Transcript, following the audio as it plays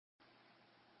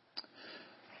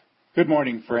Good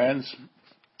morning, friends.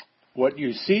 What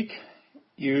you seek,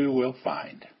 you will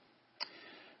find.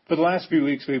 For the last few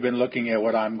weeks, we've been looking at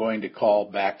what I'm going to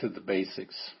call back to the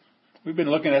basics. We've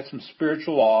been looking at some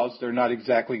spiritual laws. They're not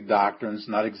exactly doctrines,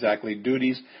 not exactly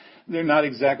duties. They're not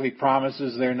exactly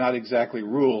promises. They're not exactly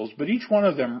rules. But each one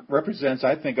of them represents,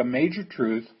 I think, a major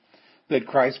truth that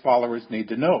Christ followers need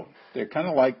to know. They're kind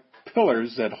of like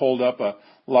pillars that hold up a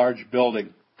large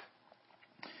building.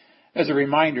 As a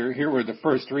reminder, here were the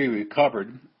first three we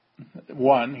covered.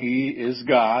 1, He is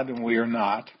God and we are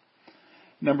not.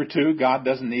 Number 2, God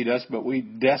doesn't need us, but we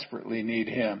desperately need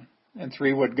Him. And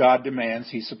 3, what God demands,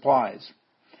 He supplies.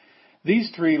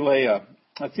 These three lay a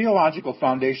theological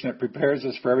foundation that prepares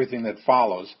us for everything that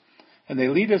follows. And they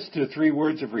lead us to 3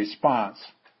 words of response: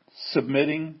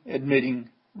 submitting, admitting,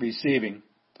 receiving.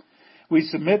 We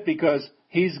submit because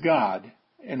He's God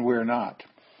and we're not.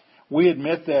 We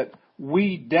admit that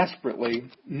we desperately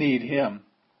need Him,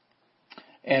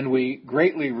 and we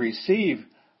greatly receive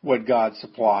what God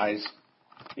supplies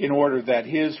in order that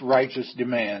His righteous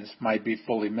demands might be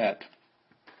fully met.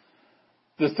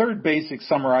 The third basic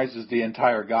summarizes the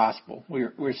entire gospel.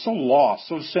 We're so lost,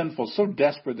 so sinful, so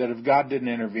desperate that if God didn't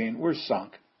intervene, we're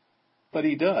sunk. But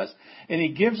He does. And He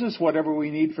gives us whatever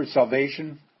we need for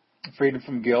salvation, freedom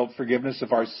from guilt, forgiveness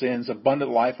of our sins,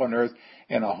 abundant life on earth,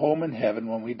 and a home in heaven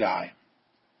when we die.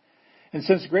 And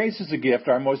since grace is a gift,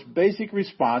 our most basic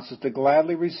response is to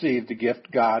gladly receive the gift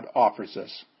God offers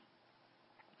us.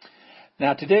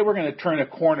 Now, today we're going to turn a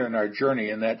corner in our journey,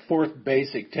 and that fourth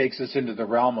basic takes us into the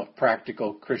realm of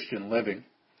practical Christian living.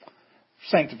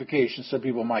 Sanctification, some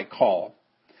people might call.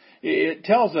 It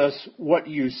tells us what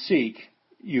you seek,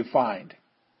 you find.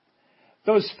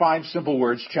 Those 5 simple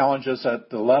words challenge us at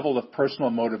the level of personal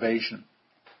motivation.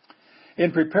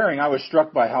 In preparing, I was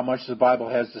struck by how much the Bible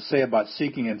has to say about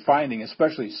seeking and finding,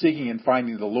 especially seeking and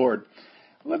finding the Lord.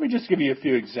 Let me just give you a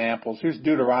few examples. Here's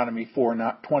Deuteronomy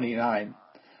 4:29.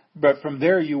 But from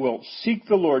there you will seek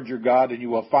the Lord your God, and you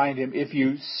will find Him if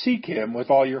you seek Him with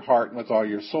all your heart and with all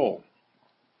your soul.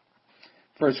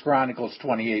 1 Chronicles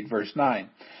 28, verse 9.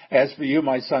 As for you,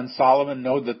 my son Solomon,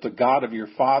 know the God of your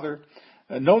father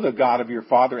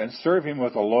and serve Him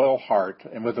with a loyal heart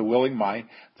and with a willing mind.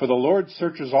 For the Lord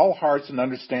searches all hearts and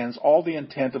understands all the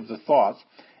intent of the thoughts.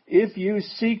 If you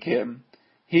seek Him,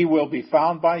 He will be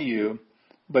found by you.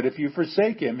 But if you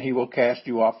forsake Him, He will cast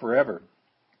you off forever.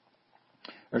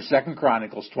 Or 2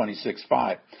 Chronicles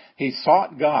 26:5. He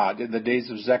sought God in the days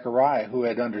of Zechariah, who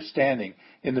had understanding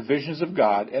in the visions of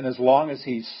God. And as long as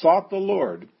he sought the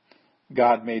Lord,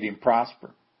 God made him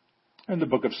prosper. In the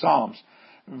book of Psalms,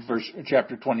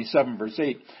 chapter 27, verse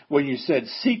 8, when you said,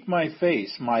 seek my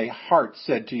face, my heart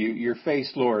said to you, your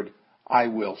face, Lord, I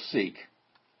will seek.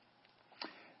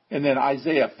 And then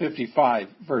Isaiah 55,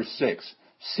 verse 6,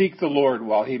 seek the Lord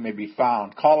while He may be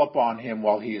found. Call upon Him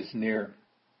while He is near.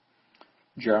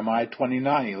 Jeremiah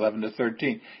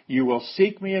 29:11-13, you will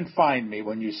seek me and find me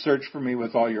when you search for me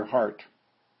with all your heart.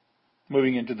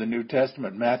 Moving into the New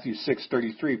Testament, Matthew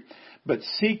 6:33, but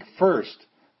seek first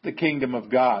the kingdom of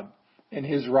God and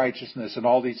His righteousness, and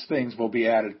all these things will be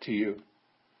added to you.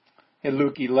 In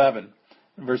Luke 11,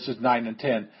 verses 9 and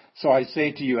 10, so I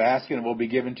say to you, ask and it will be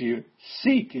given to you.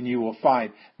 Seek and you will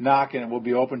find. Knock and it will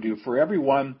be opened to you. For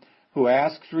everyone who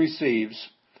asks receives,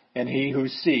 and he who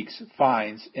seeks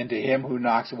finds, and to him who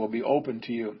knocks it will be opened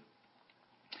to you.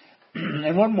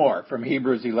 And one more from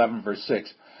Hebrews 11, verse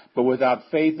 6. But without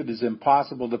faith it is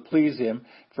impossible to please Him,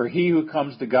 for he who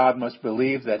comes to God must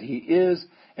believe that He is,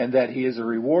 and that He is a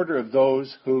rewarder of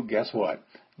those who, guess what,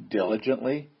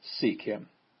 diligently seek Him.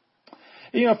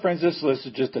 You know, friends, this list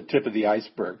is just the tip of the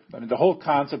iceberg. I mean, the whole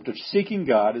concept of seeking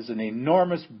God is an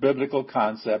enormous biblical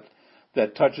concept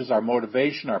that touches our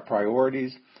motivation, our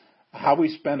priorities, how we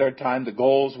spend our time, the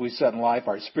goals we set in life,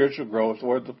 our spiritual growth,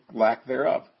 or the lack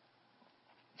thereof.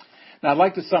 Now, I'd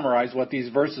like to summarize what these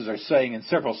verses are saying in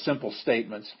several simple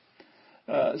statements.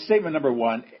 Statement number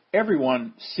 1,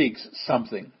 everyone seeks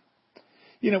something.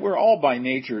 You know, we're all by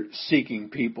nature seeking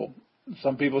people.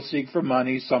 Some people seek for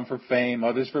money, some for fame,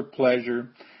 others for pleasure,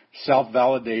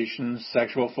 self-validation,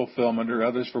 sexual fulfillment, or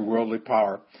others for worldly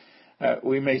power.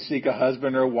 We may seek a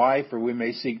husband or a wife, or we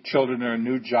may seek children or a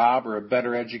new job or a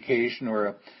better education or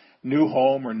a new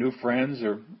home or new friends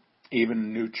or even a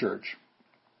new church.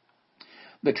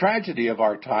 The tragedy of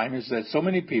our time is that so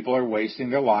many people are wasting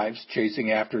their lives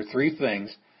chasing after 3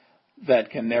 things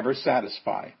that can never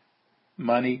satisfy: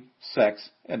 money, sex,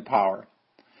 and power.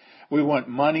 We want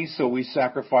money, so we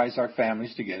sacrifice our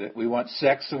families to get it. We want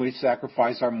sex, so we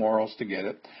sacrifice our morals to get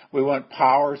it. We want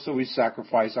power, so we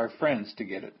sacrifice our friends to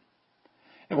get it.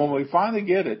 And when we finally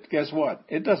get it, guess what?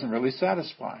 It doesn't really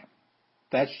satisfy.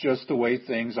 That's just the way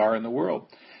things are in the world.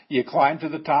 You climb to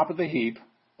the top of the heap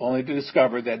only to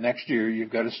discover that next year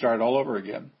you've got to start all over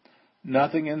again.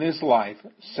 Nothing in this life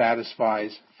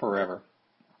satisfies forever.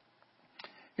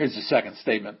 Here's the second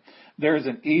statement. There is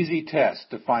an easy test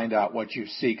to find out what you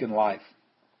seek in life.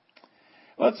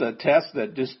 Well, it's a test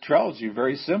that just tells you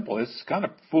very simple. It's kind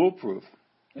of foolproof.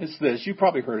 It's this. You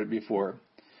probably heard it before.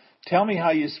 Tell me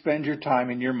how you spend your time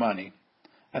and your money,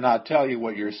 and I'll tell you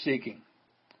what you're seeking.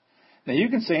 Now, you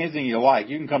can say anything you like.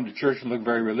 You can come to church and look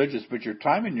very religious, but your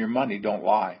time and your money don't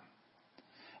lie.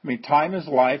 I mean, time is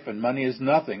life and money is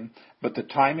nothing but the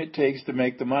time it takes to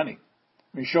make the money.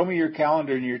 I mean, show me your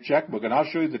calendar and your checkbook, and I'll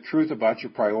show you the truth about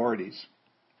your priorities.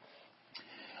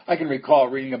 I can recall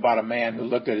reading about a man who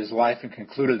looked at his life and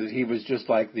concluded that he was just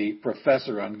like the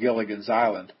professor on Gilligan's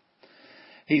Island.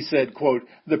 He said, quote,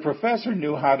 "The professor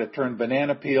knew how to turn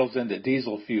banana peels into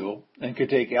diesel fuel and could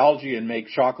take algae and make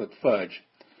chocolate fudge,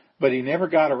 but he never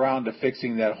got around to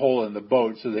fixing that hole in the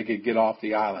boat so they could get off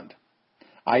the island.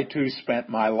 I too spent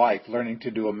my life learning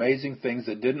to do amazing things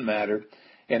that didn't matter,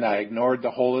 and I ignored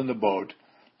the hole in the boat.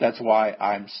 That's why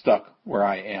I'm stuck where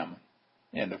I am."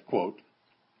 End of quote.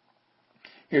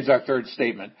 Here's our third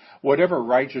statement. Whatever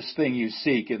righteous thing you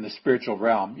seek in the spiritual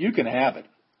realm, you can have it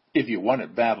if you want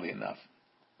it badly enough.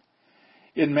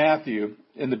 In Matthew,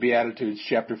 in the Beatitudes,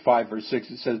 chapter 5, verse 6,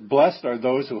 it says, "Blessed are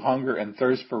those who hunger and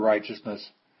thirst for righteousness,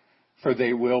 for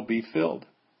they will be filled."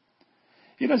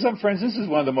 You know, some friends, this is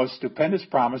one of the most stupendous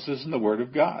promises in the Word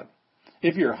of God.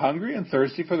 If you're hungry and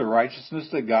thirsty for the righteousness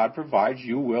that God provides,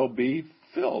 you will be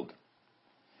filled.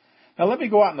 Now, let me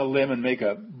go out on a limb and make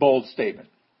a bold statement.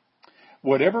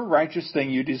 Whatever righteous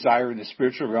thing you desire in the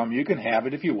spiritual realm, you can have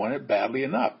it if you want it badly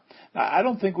enough. Now, I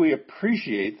don't think we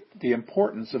appreciate the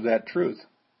importance of that truth.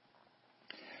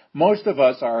 Most of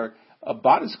us are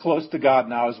about as close to God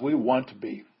now as we want to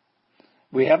be.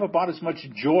 We have about as much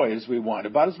joy as we want,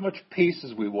 about as much peace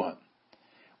as we want.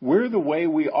 We're the way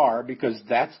we are because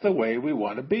that's the way we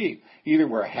want to be. Either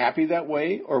we're happy that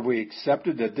way or we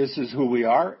accepted that this is who we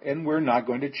are and we're not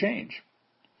going to change.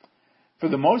 For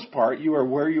the most part, you are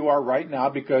where you are right now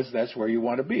because that's where you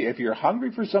want to be. If you're hungry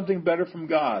for something better from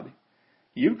God,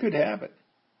 you could have it.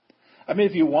 I mean,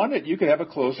 if you want it, you could have a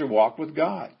closer walk with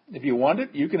God. If you want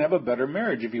it, you can have a better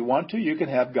marriage. If you want to, you can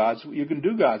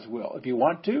do God's will. If you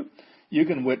want to, you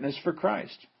can witness for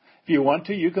Christ. If you want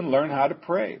to, you can learn how to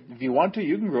pray. If you want to,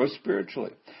 you can grow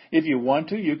spiritually. If you want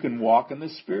to, you can walk in the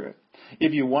Spirit.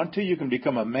 If you want to, you can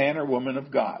become a man or woman of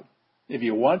God. If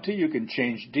you want to, you can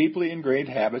change deeply ingrained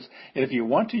habits. And if you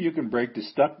want to, you can break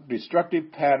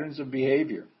destructive patterns of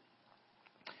behavior.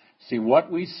 See, what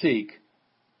we seek,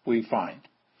 we find.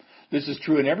 This is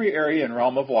true in every area and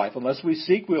realm of life. Unless we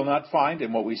seek, we will not find.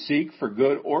 And what we seek, for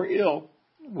good or ill,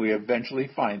 we eventually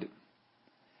find it.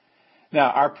 Now,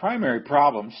 our primary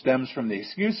problem stems from the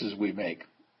excuses we make.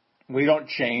 We don't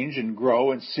change and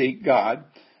grow and seek God,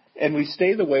 and we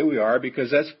stay the way we are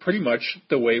because that's pretty much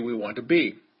the way we want to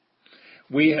be.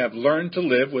 We have learned to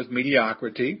live with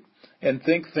mediocrity and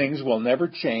think things will never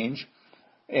change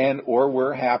or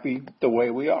we're happy the way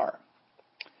we are.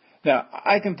 Now,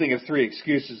 I can think of 3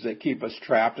 excuses that keep us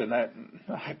trapped, and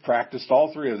I practiced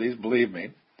all 3 of these, believe me.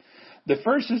 The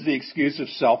first is the excuse of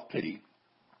self-pity.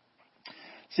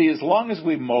 See, as long as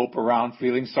we mope around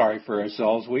feeling sorry for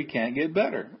ourselves, we can't get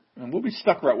better, and we'll be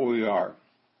stuck right where we are.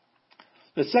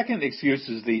 The second excuse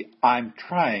is the "I'm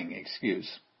trying"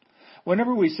 excuse.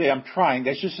 Whenever we say "I'm trying,"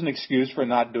 that's just an excuse for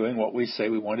not doing what we say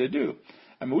we want to do.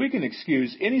 I mean, we can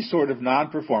excuse any sort of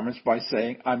non-performance by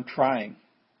saying "I'm trying."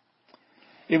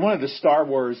 In one of the Star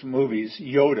Wars movies,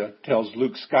 Yoda tells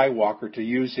Luke Skywalker to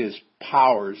use his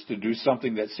powers to do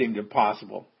something that seemed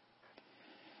impossible.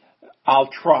 "I'll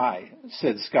try,"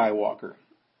 said Skywalker.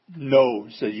 "No,"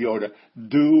 said Yoda.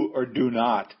 "Do or do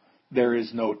not. There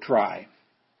is no try."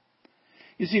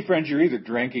 You see, friends, you're either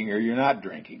drinking or you're not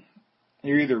drinking.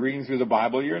 You're either reading through the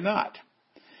Bible or you're not.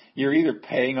 You're either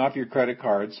paying off your credit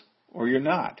cards or you're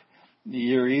not.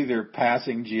 You're either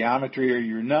passing geometry or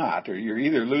you're not. Or you're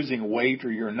either losing weight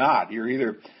or you're not. You're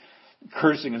either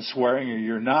cursing and swearing or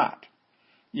you're not.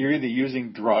 You're either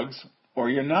using drugs or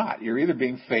you're not. You're either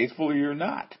being faithful or you're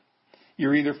not.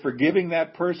 You're either forgiving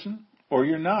that person or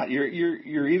you're not.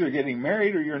 You're either getting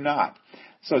married or you're not.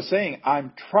 So saying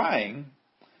 "I'm trying"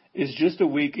 is just a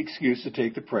weak excuse to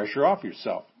take the pressure off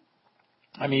yourself.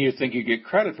 I mean, you think you get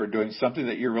credit for doing something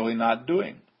that you're really not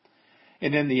doing.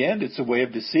 And in the end, it's a way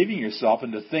of deceiving yourself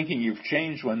into thinking you've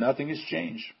changed when nothing has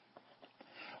changed.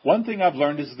 One thing I've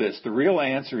learned is this: the real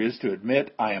answer is to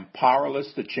admit I am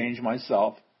powerless to change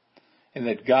myself, and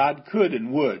that God could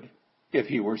and would if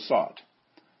he were sought.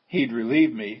 He'd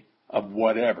relieve me of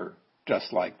whatever,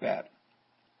 just like that.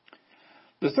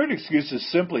 The third excuse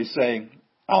is simply saying,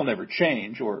 I'll never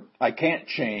change, or I can't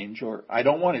change, or I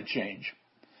don't want to change.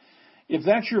 If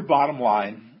that's your bottom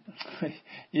line,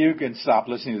 you can stop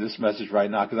listening to this message right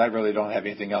now because I really don't have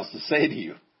anything else to say to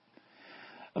you.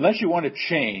 Unless you want to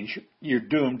change, you're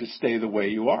doomed to stay the way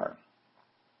you are.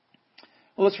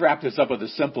 Well, let's wrap this up with a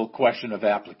simple question of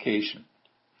application.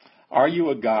 Are you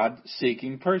a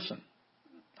God-seeking person?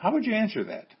 How would you answer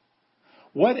that?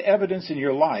 What evidence in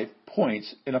your life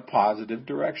points in a positive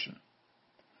direction?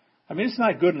 I mean, it's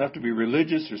not good enough to be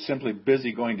religious or simply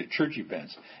busy going to church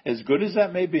events. As good as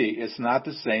that may be, it's not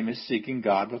the same as seeking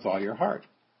God with all your heart.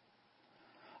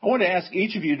 I want to ask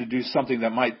each of you to do something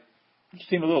that might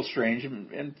seem a little strange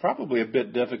and probably a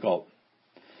bit difficult.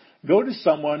 Go to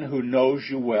someone who knows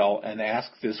you well and ask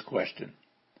this question.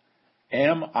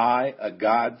 Am I a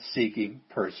God-seeking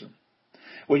person?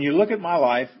 When you look at my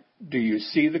life, do you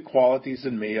see the qualities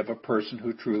in me of a person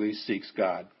who truly seeks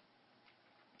God?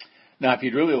 Now, if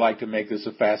you'd really like to make this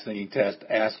a fascinating test,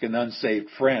 ask an unsaved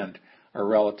friend or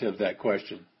relative that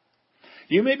question.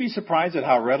 You may be surprised at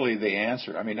how readily they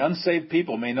answer. I mean, unsaved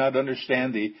people may not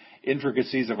understand the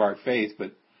intricacies of our faith,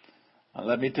 but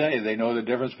let me tell you, they know the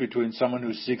difference between someone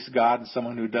who seeks God and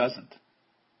someone who doesn't.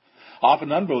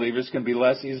 Often unbelievers can be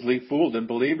less easily fooled than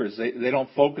believers. They don't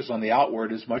focus on the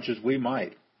outward as much as we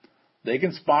might. They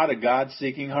can spot a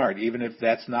God-seeking heart, even if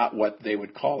that's not what they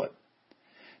would call it.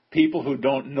 People who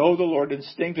don't know the Lord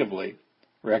instinctively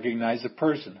recognize a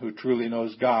person who truly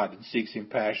knows God and seeks Him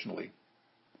passionately.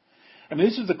 I mean,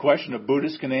 this is the question a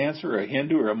Buddhist can answer, a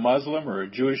Hindu or a Muslim or a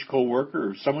Jewish co-worker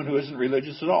or someone who isn't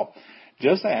religious at all.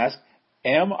 Just ask,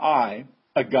 am I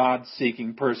a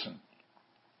God-seeking person?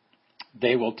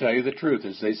 They will tell you the truth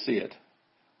as they see it.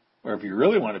 Or if you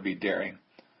really want to be daring,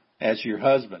 ask your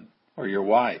husband or your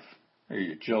wife or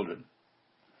your children.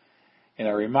 And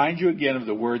I remind you again of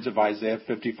the words of Isaiah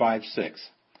 55:6.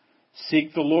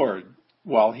 Seek the Lord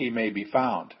while He may be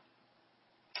found.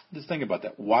 Just think about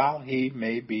that. While He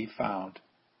may be found.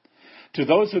 To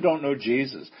those who don't know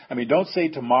Jesus, I mean, don't say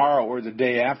tomorrow or the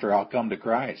day after I'll come to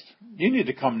Christ. You need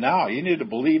to come now. You need to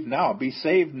believe now. Be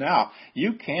saved now.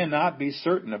 You cannot be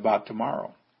certain about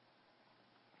tomorrow.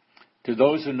 To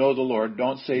those who know the Lord,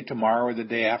 don't say tomorrow or the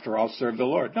day after I'll serve the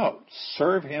Lord. No,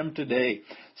 serve Him today.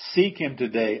 Seek Him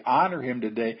today. Honor Him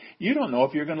today. You don't know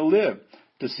if you're going to live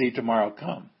to see tomorrow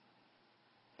come.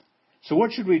 So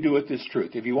what should we do with this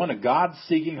truth? If you want a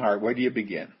God-seeking heart, where do you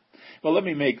begin? Well, let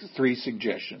me make 3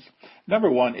 suggestions.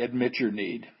 Number 1, admit your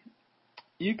need.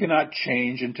 You cannot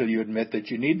change until you admit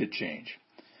that you need to change.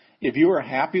 If you are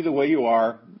happy the way you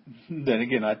are, then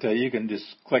again, I tell you, you can just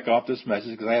click off this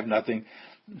message because I have nothing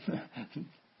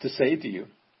to say to you.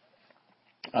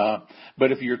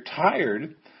 But if you're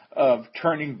tired of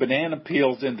turning banana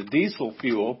peels into diesel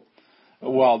fuel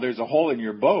while there's a hole in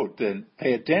your boat, then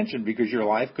pay attention because your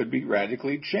life could be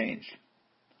radically changed.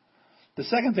 The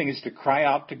second thing is to cry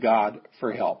out to God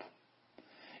for help.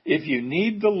 If you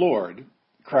need the Lord,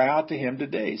 cry out to Him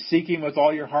today. Seek Him with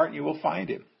all your heart and you will find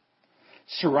Him.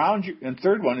 And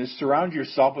third one is surround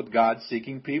yourself with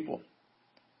God-seeking people.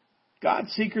 God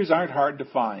seekers aren't hard to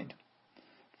find.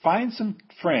 Find some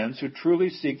friends who truly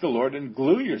seek the Lord and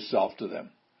glue yourself to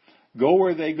them. Go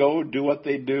where they go, do what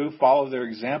they do, follow their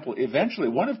example. Eventually,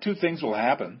 one of 2 things will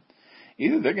happen.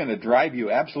 Either they're going to drive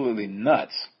you absolutely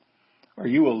nuts, or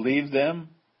you will leave them,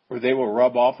 or they will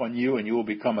rub off on you and you will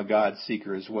become a God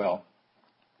seeker as well.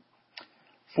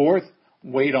 Fourth,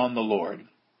 wait on the Lord.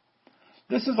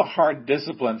 This is a hard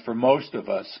discipline for most of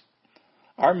us.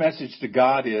 Our message to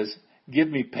God is, give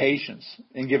me patience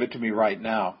and give it to me right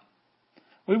now.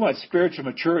 We want spiritual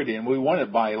maturity and we want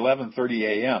it by 11:30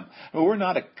 a.m. But we're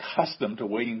not accustomed to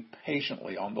waiting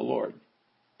patiently on the Lord.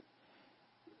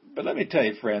 But let me tell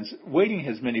you, friends, waiting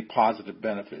has many positive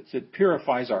benefits. It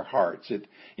purifies our hearts. It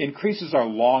increases our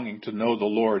longing to know the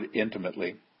Lord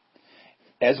intimately.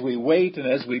 As we wait and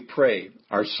as we pray,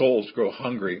 our souls grow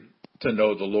hungry to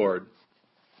know the Lord.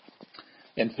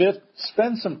 And fifth,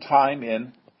 spend some time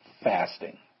in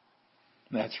fasting.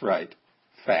 That's right,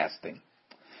 fasting.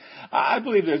 I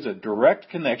believe there's a direct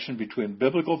connection between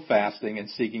biblical fasting and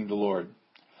seeking the Lord.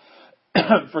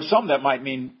 For some, that might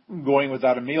mean going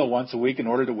without a meal once a week in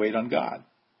order to wait on God.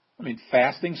 I mean,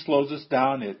 fasting slows us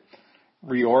down. It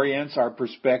reorients our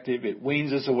perspective. It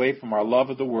weans us away from our love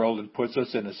of the world and puts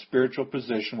us in a spiritual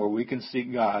position where we can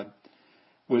seek God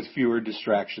with fewer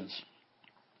distractions.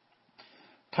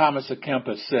 Thomas à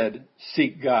Kempis said,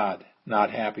 seek God,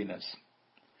 not happiness.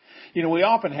 You know, we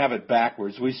often have it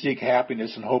backwards. We seek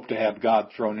happiness and hope to have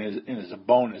God thrown in as a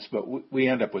bonus, but we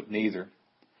end up with neither.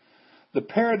 The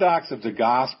paradox of the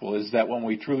gospel is that when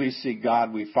we truly seek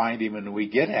God, we find Him and we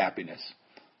get happiness.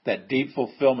 that deep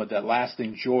fulfillment, that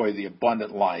lasting joy, the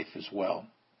abundant life as well.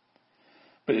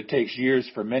 But it takes years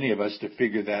for many of us to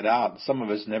figure that out. Some of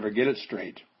us never get it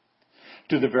straight.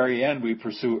 To the very end, we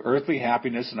pursue earthly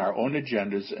happiness and our own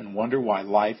agendas and wonder why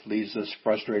life leaves us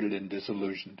frustrated and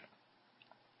disillusioned.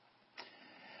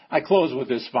 I close with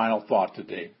this final thought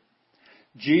today.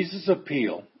 Jesus'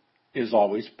 appeal is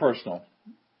always personal.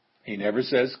 He never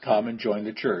says, come and join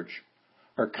the church,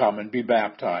 or come and be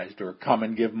baptized, or come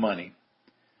and give money.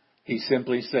 He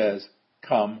simply says,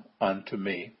 come unto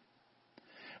me.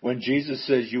 When Jesus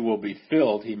says you will be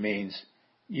filled, he means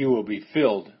you will be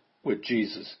filled with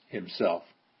Jesus himself.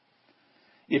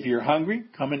 If you're hungry,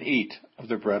 come and eat of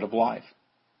the bread of life.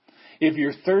 If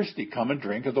you're thirsty, come and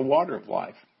drink of the water of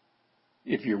life.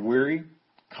 If you're weary,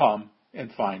 come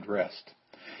and find rest.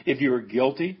 If you are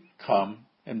guilty, come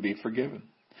and be forgiven.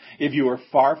 If you are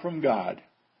far from God,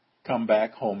 come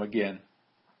back home again.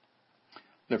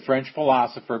 The French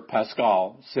philosopher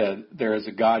Pascal said there is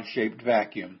a God-shaped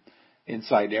vacuum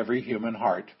inside every human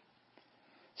heart.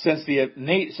 Since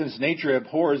nature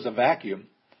abhors a vacuum,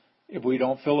 if we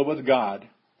don't fill it with God,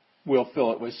 we'll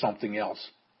fill it with something else.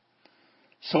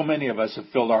 So many of us have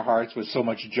filled our hearts with so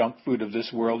much junk food of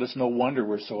this world, it's no wonder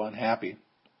we're so unhappy.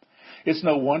 It's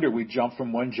no wonder we jump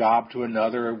from one job to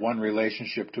another or one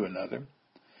relationship to another.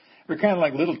 We're kind of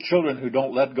like little children who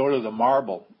don't let go of the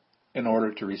marble in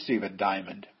order to receive a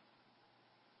diamond.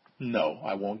 No,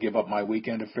 I won't give up my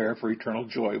weekend affair for eternal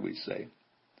joy, we say.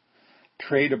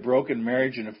 Trade a broken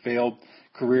marriage and a failed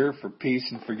career for peace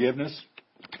and forgiveness?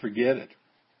 Forget it.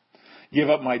 Give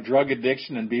up my drug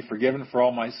addiction and be forgiven for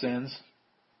all my sins?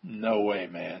 No way,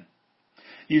 man.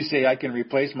 You say I can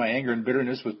replace my anger and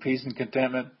bitterness with peace and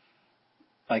contentment?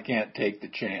 I can't take the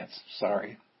chance.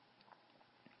 Sorry.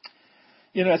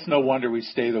 It's no wonder we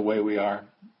stay the way we are.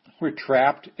 We're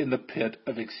trapped in the pit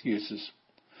of excuses.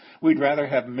 We'd rather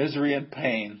have misery and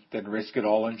pain than risk it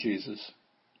all on Jesus.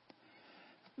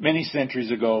 Many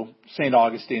centuries ago, St.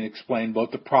 Augustine explained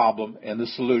both the problem and the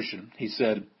solution. He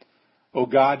said, "O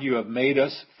God, you have made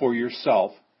us for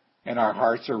yourself, and our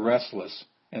hearts are restless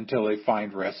until they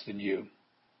find rest in you."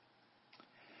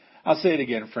 I'll say it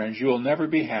again, friends. You will never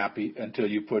be happy until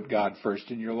you put God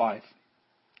first in your life,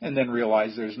 and then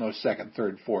realize there's no second,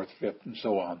 third, fourth, fifth, and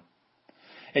so on.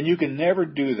 And you can never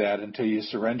do that until you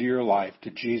surrender your life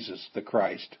to Jesus, the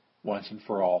Christ, once and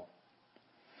for all.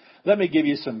 Let me give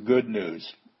you some good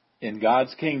news. In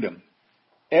God's kingdom,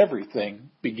 everything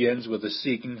begins with a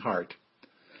seeking heart.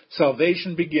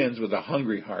 Salvation begins with a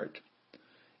hungry heart.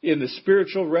 In the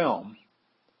spiritual realm,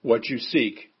 what you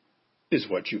seek is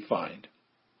what you find.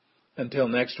 Until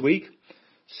next week,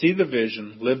 see the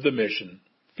vision, live the mission,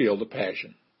 feel the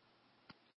passion.